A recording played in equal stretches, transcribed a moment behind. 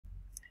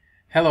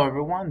Hello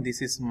everyone,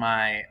 this is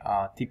my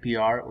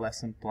TPR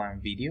lesson plan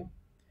video.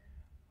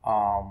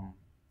 I'm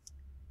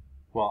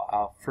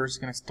first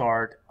going to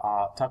start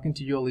talking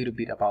to you a little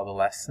bit about the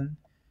lesson.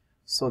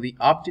 So the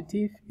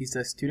objective is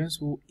that students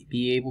will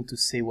be able to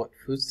say what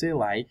foods they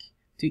like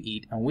to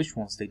eat and which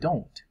ones they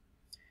don't.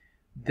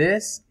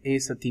 This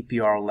is a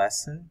TPR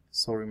lesson,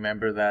 so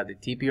remember that the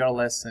TPR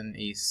lesson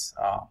is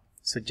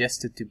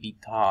suggested to be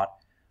taught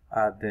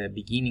at the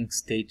beginning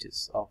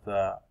stages of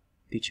the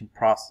teaching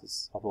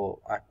process, of the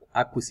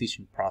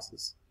acquisition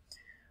process.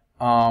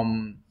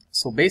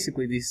 So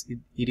basically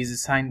it is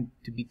designed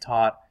to be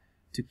taught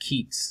to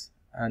kids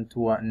and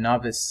to a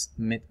novice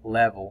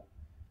mid-level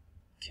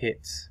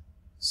kids.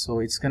 So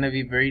it's going to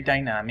be very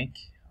dynamic.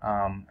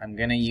 I'm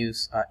going to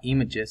use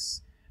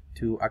images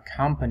to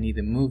accompany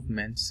the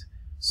movements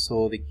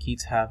so the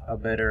kids have a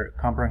better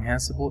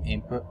comprehensible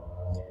input.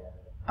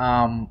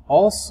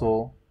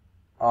 Also,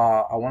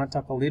 I want to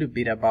talk a little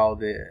bit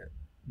about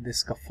the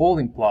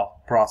scaffolding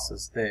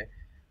process, the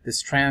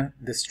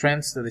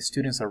strengths that the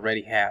students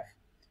already have.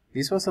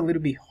 This was a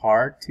little bit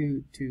hard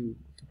to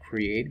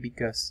create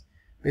because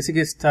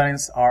basically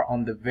students are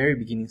on the very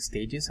beginning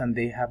stages and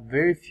they have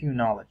very few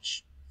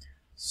knowledge.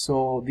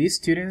 So these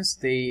students,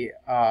 they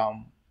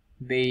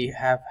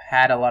have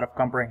had a lot of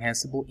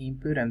comprehensible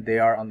input and they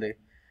are on the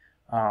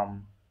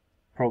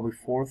probably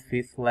 4th,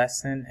 5th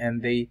lesson,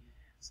 and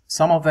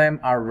some of them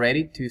are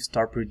ready to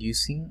start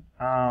producing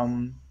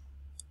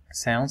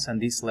sounds, and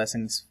this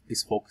lesson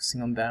is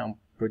focusing on that, on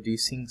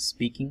producing,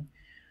 speaking.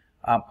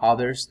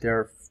 Others,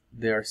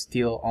 they're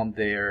still on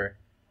their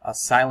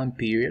silent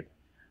period,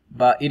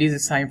 but it is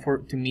designed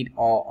to meet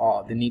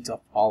all the needs of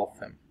all of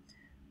them.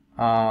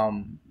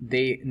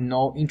 They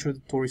know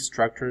introductory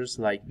structures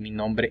like mi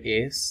nombre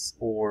es,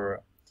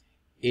 or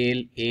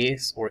él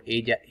es, or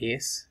ella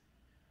es.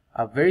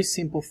 Very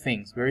simple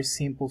things, very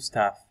simple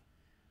stuff.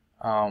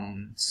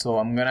 So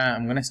I'm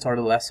gonna start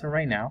the lesson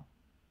right now.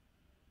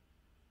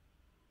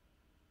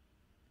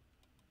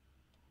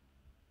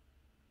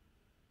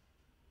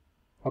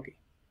 Okay.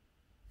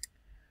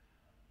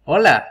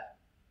 Hola,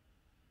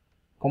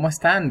 ¿cómo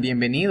están?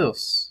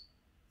 Bienvenidos.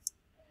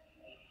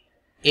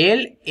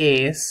 Él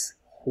es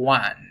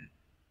Juan.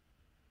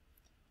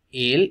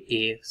 Él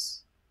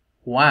es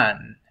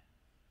Juan.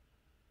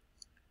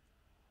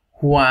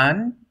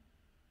 Juan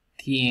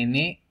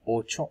tiene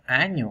 8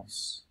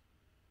 años.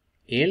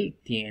 Él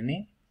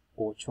tiene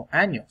 8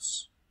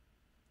 años.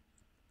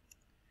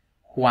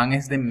 Juan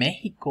es de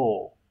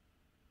México.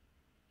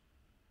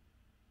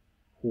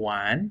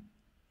 Juan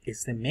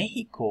es de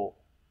México.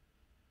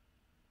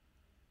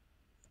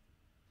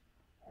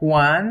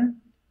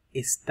 Juan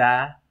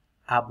está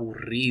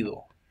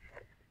aburrido.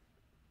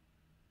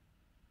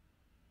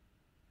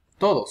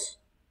 Todos.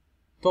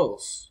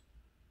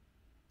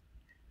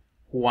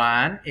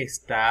 Juan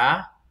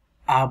está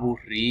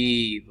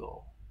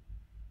aburrido.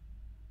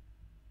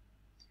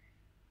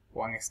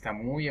 Juan está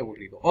muy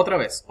aburrido. Otra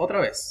vez.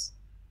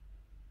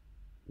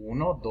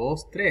 1,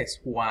 2,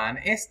 3. Juan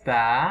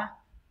está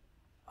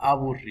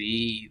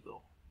aburrido.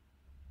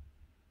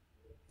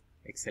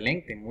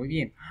 Excelente, muy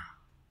bien.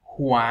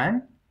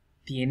 Juan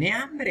tiene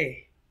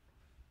hambre.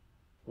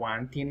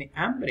 Juan tiene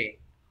hambre.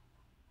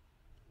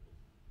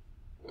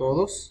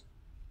 Todos.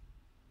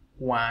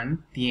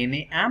 Juan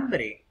tiene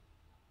hambre.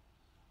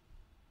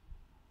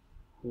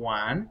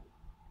 Juan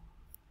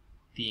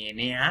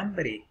tiene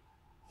hambre.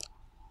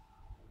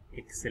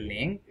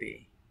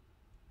 Excelente.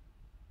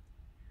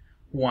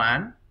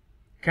 Juan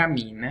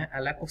camina a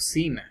la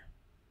cocina.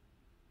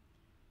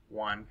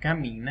 Juan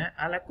camina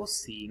a la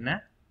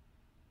cocina.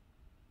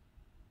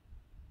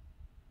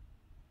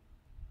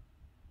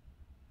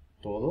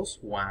 Todos.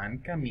 Juan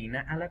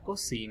camina a la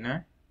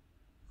cocina.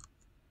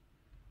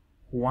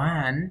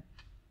 Juan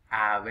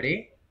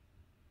abre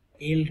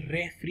el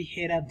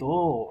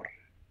refrigerador.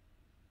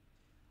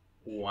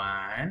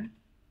 Juan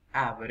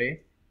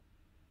abre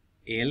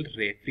el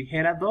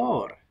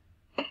refrigerador.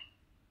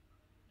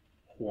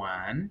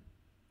 Juan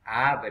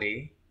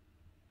abre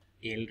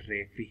el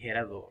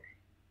refrigerador.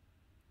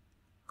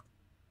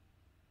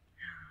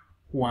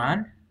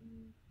 Juan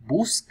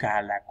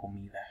busca la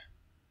comida.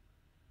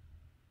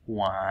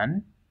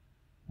 Juan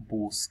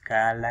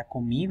busca la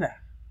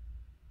comida.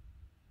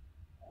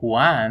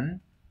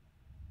 Juan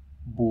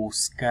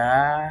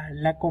busca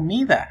la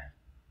comida.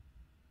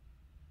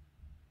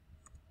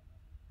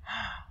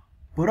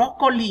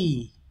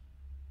 Brócoli.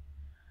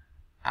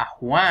 A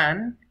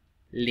Juan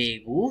le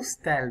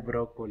gusta el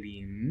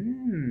brócoli.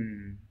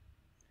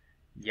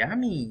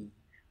 Yummy.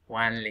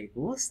 Juan le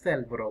gusta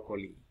el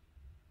brócoli.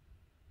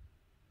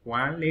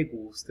 Juan le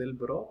gusta el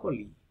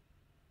brócoli.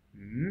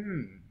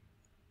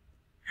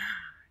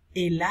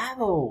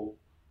 Helado.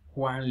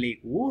 Juan le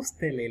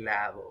gusta el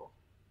helado.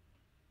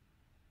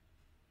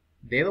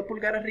 Dedo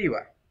pulgar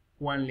arriba.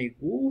 Juan le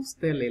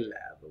gusta el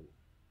helado.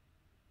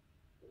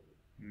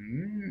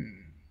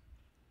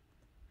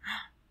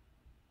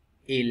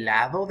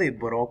 ¿Helado de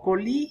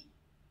brócoli?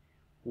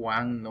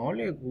 Juan no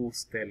le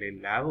gusta el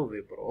helado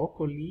de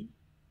brócoli.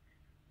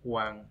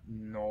 Juan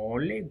no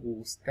le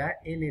gusta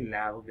el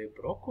helado de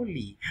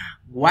brócoli.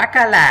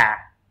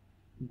 ¡Guácala!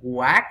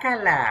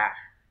 ¡Guácala!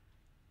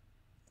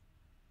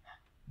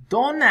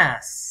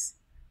 Donas.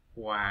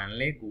 Juan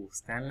le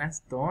gustan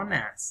las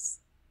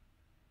donas.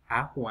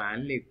 A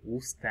Juan le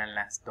gustan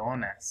las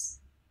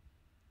donas.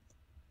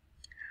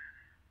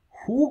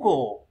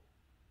 Jugo.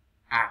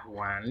 A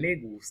Juan le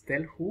gusta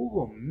el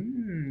jugo.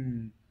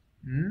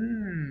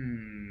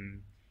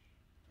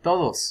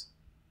 Todos.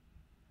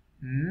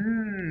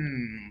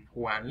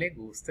 Juan le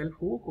gusta el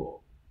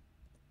jugo.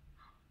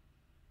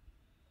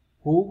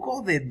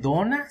 ¿Jugo de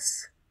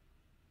donas?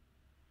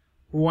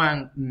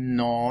 Juan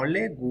no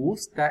le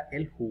gusta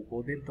el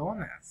jugo de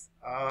donas.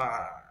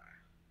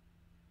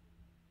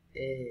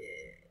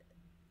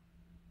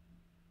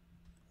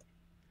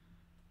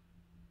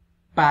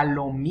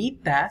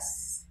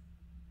 Palomitas.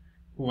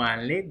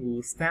 Juan le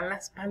gustan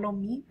las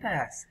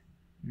palomitas.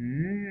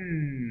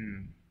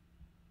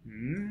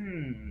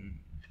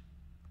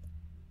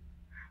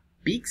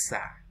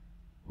 Pizza.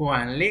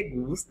 Juan le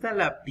gusta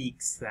la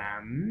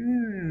pizza.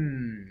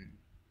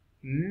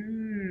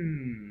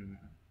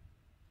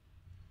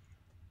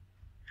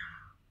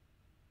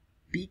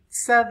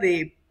 Pizza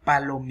de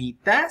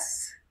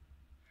palomitas.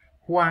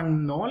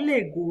 Juan no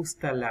le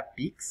gusta la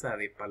pizza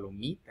de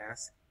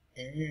palomitas.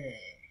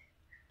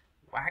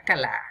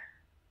 Guácala.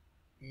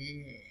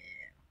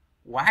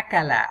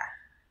 Guácala.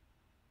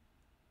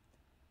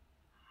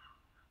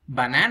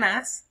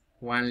 Bananas.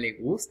 Juan le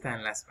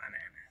gustan las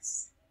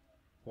bananas.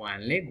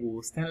 Juan le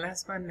gustan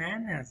las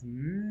bananas.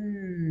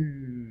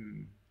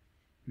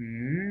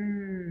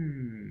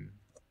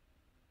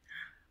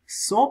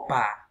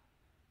 Sopa.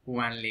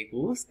 Juan le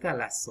gusta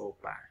la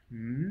sopa.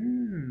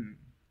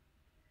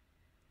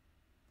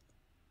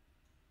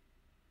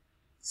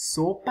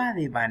 ¿Sopa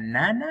de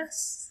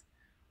bananas?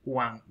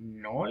 Juan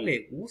no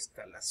le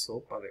gusta la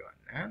sopa de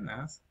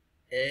bananas.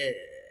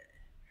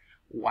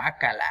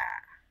 Guácala.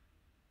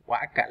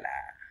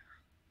 Guácala.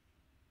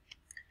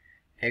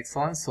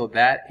 Excellent. So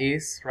that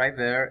is right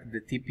there the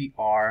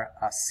TPR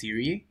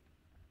series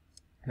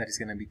that is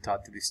going to be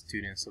taught to the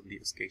students of the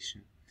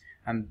education.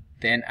 And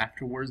then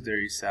afterwards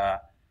there is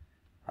a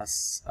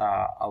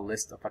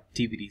list of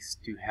activities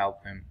to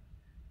help them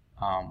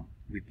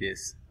with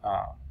this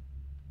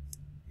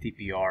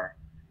TPR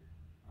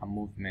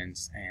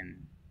movements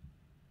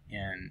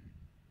and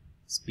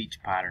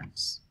speech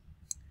patterns.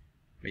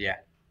 But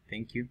yeah,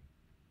 thank you.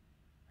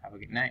 Have a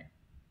good night.